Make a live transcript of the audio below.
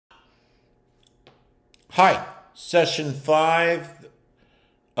Hi, session 5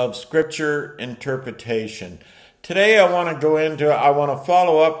 of Scripture Interpretation. Today I want to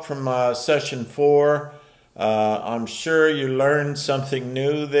follow up from session 4. I'm sure you learned something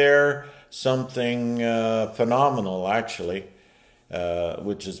new there, something phenomenal actually,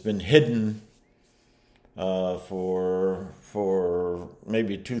 which has been hidden for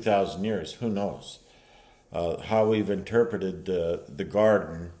maybe 2,000 years, who knows, how we've interpreted the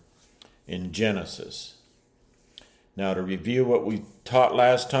garden in Genesis. Now, to review what we taught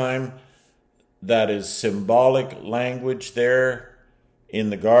last time, that is symbolic language there in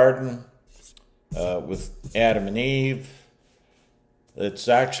the garden with Adam and Eve. It's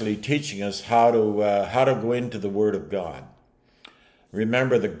actually teaching us how to go into the Word of God.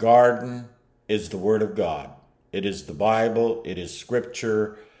 Remember, the garden is the Word of God. It is the Bible. It is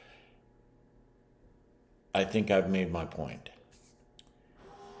Scripture. I think I've made my point.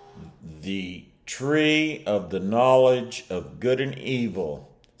 The tree of the knowledge of good and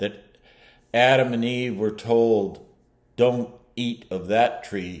evil that Adam and Eve were told, don't eat of that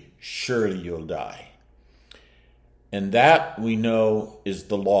tree, surely you'll die. And that, we know, is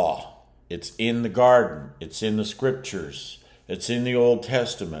the law. It's in the garden. It's in the Scriptures. It's in the Old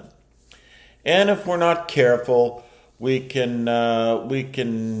Testament. And if we're not careful, we can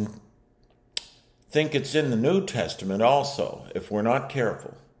think it's in the New Testament also, if we're not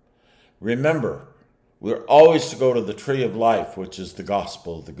careful. Remember, we're always to go to the tree of life, which is the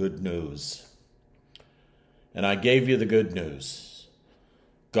gospel, the good news. And I gave you the good news.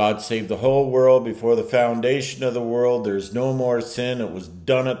 God saved the whole world before the foundation of the world. There's no more sin. It was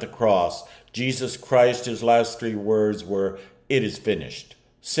done at the cross. Jesus Christ, his last 3 words were, "It is finished."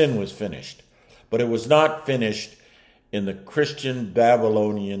 Sin was finished. But it was not finished in the Christian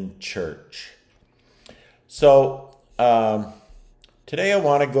Babylonian church. So, today I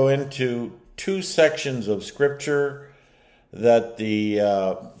want to go into 2 sections of Scripture that the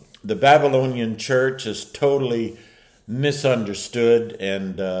Babylonian church has totally misunderstood,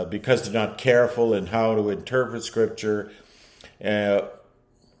 and because they're not careful in how to interpret Scripture, they're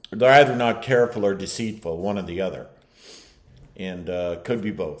either not careful or deceitful, one or the other. And could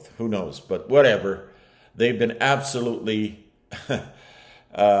be both, who knows, but whatever. They've been absolutely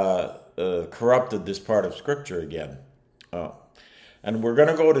corrupted this part of Scripture again. And we're going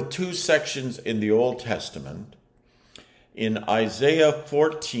to go to 2 sections in the Old Testament, in Isaiah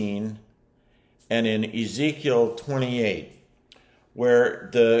 14 and in Ezekiel 28, where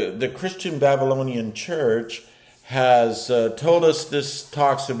the Christian Babylonian church has told us this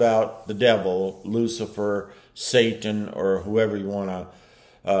talks about the devil, Lucifer, Satan, or whoever you want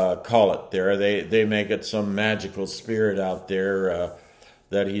to call it there. They make it some magical spirit out there,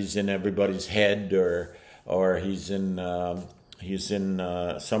 that he's in everybody's head, or he's in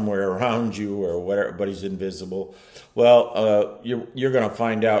somewhere around you, or whatever, but he's invisible. Well, you're going to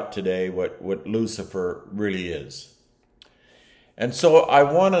find out today what Lucifer really is. And so I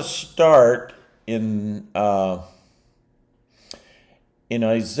want to start in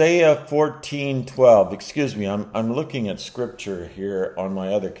Isaiah 14:12. Excuse me, I'm looking at Scripture here on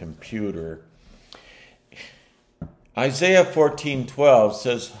my other computer. Isaiah 14:12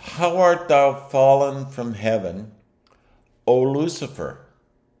 says, "How art thou fallen from heaven, O Lucifer,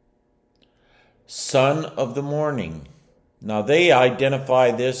 son of the morning." Now they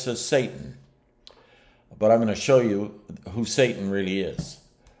identify this as Satan, but I'm going to show you who Satan really is.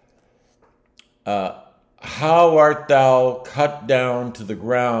 How art thou cut down to the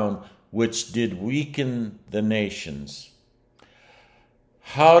ground, which did weaken the nations?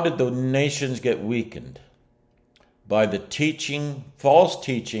 How did the nations get weakened? By the teaching, false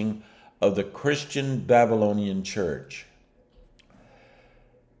teaching of the Christian Babylonian church.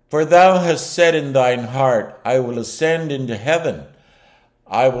 For thou hast said in thine heart, I will ascend into heaven.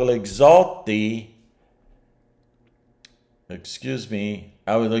 I will exalt thee.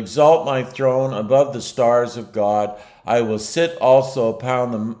 I will exalt my throne above the stars of God. I will sit also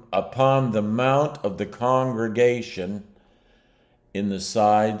upon the mount of the congregation in the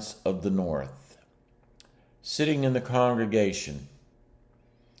sides of the north. Sitting in the congregation.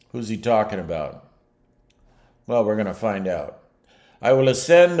 Who's he talking about? Well, we're going to find out. I will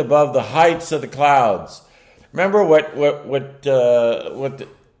ascend above the heights of the clouds. Remember what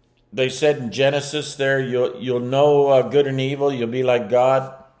they said in Genesis there? You'll know good and evil. You'll be like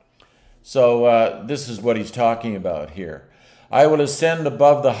God. So this is what he's talking about here. I will ascend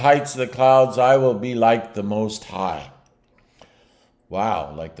above the heights of the clouds. I will be like the Most High.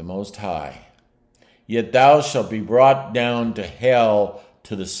 Wow, like the Most High. Yet thou shalt be brought down to hell,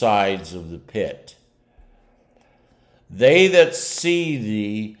 to the sides of the pit. They that see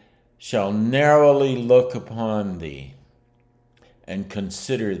thee shall narrowly look upon thee and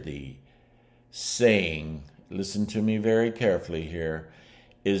consider thee, saying, listen to me very carefully here,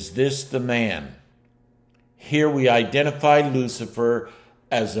 is this the man? Here we identify Lucifer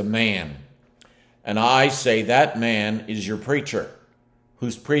as a man. And I say that man is your preacher,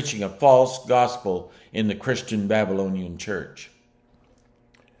 who's preaching a false gospel in the Christian Babylonian church.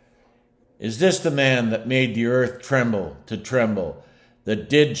 Is this the man that made the earth tremble,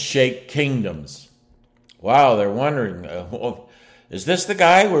 that did shake kingdoms? Wow, they're wondering, is this the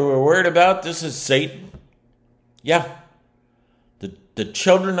guy we were worried about? This is Satan? Yeah. The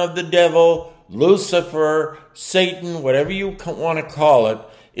children of the devil, Lucifer, Satan, whatever you want to call it,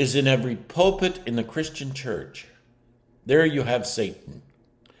 is in every pulpit in the Christian church. There you have Satan.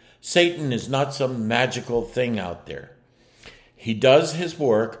 Satan is not some magical thing out there. He does his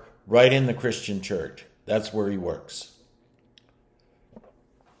work right in the Christian church. That's where he works.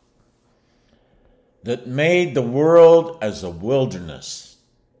 That made the world as a wilderness.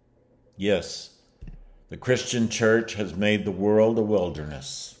 Yes, the Christian church has made the world a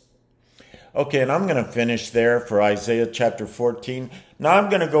wilderness. Okay, and I'm going to finish there for Isaiah chapter 14. Now I'm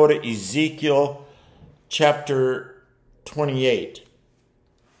going to go to Ezekiel chapter 28,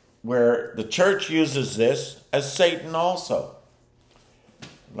 where the church uses this as Satan also.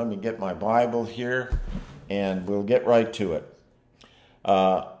 Let me get my Bible here, and we'll get right to it.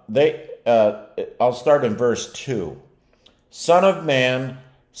 I'll start in verse 2. Son of man,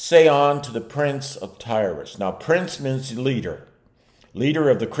 say unto the prince of Tyrus. Now, prince means leader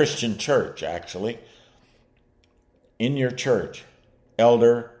of the Christian church, actually, in your church,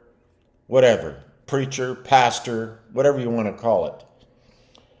 elder, whatever, preacher, pastor, whatever you want to call it.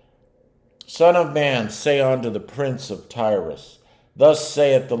 Son of man, say unto the prince of Tyrus, thus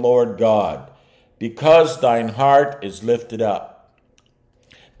saith the Lord God, because thine heart is lifted up,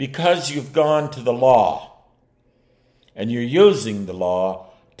 because you've gone to the law, and you're using the law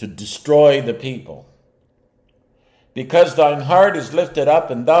to destroy the people. Because thine heart is lifted up,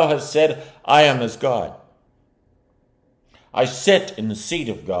 and thou hast said, I am as God. I sit in the seat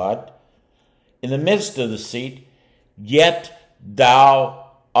of God, in the midst of the seat, yet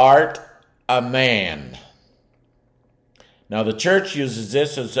thou art a man. Now the church uses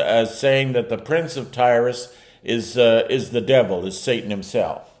this as saying that the prince of Tyrus is the devil, is Satan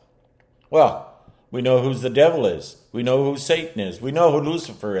himself. Well, we know who the devil is. We know who Satan is. We know who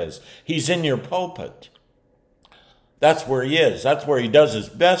Lucifer is. He's in your pulpit. That's where he is. That's where he does his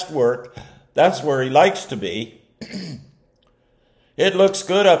best work. That's where he likes to be. It looks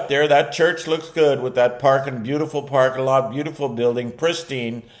good up there. That church looks good with that beautiful parking lot, beautiful building,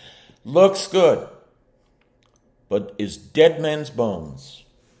 pristine. Looks good. But is dead men's bones.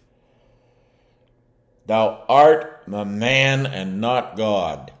 Thou art a man and not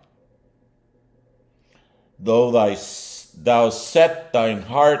God. Though thou set thine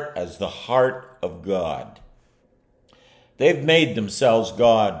heart as the heart of God. They've made themselves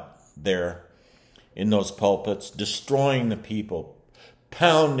God there in those pulpits, destroying the people,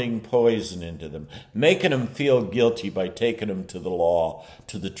 pounding poison into them, making them feel guilty by taking them to the law,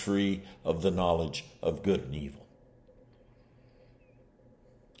 to the tree of the knowledge of good and evil.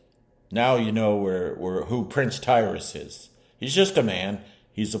 Now you know who Prince Tyrus is. He's just a man.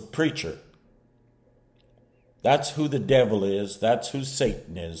 He's a preacher. That's who the devil is. That's who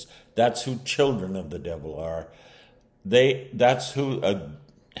Satan is. That's who children of the devil are. That's who,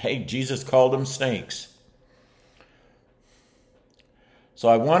 Jesus called them snakes. So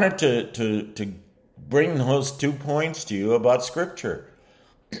I wanted to bring those 2 points to you about Scripture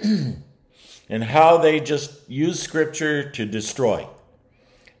and how they just use Scripture to destroy.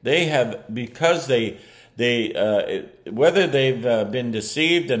 They have, because whether they've been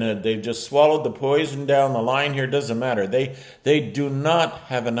deceived and they've just swallowed the poison down the line here, doesn't matter. They do not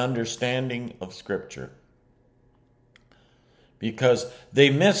have an understanding of Scripture. Because they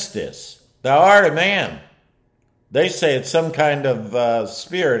miss this. Thou art a man. They say it's some kind of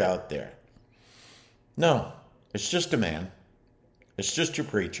spirit out there. No, it's just a man. It's just your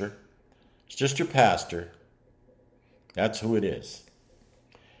preacher. It's just your pastor. That's who it is.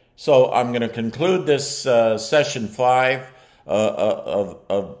 So I'm going to conclude this session 5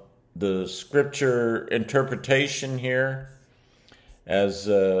 of the Scripture interpretation here as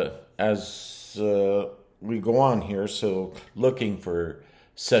we go on here, so looking for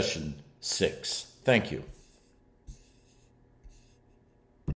session 6. Thank you.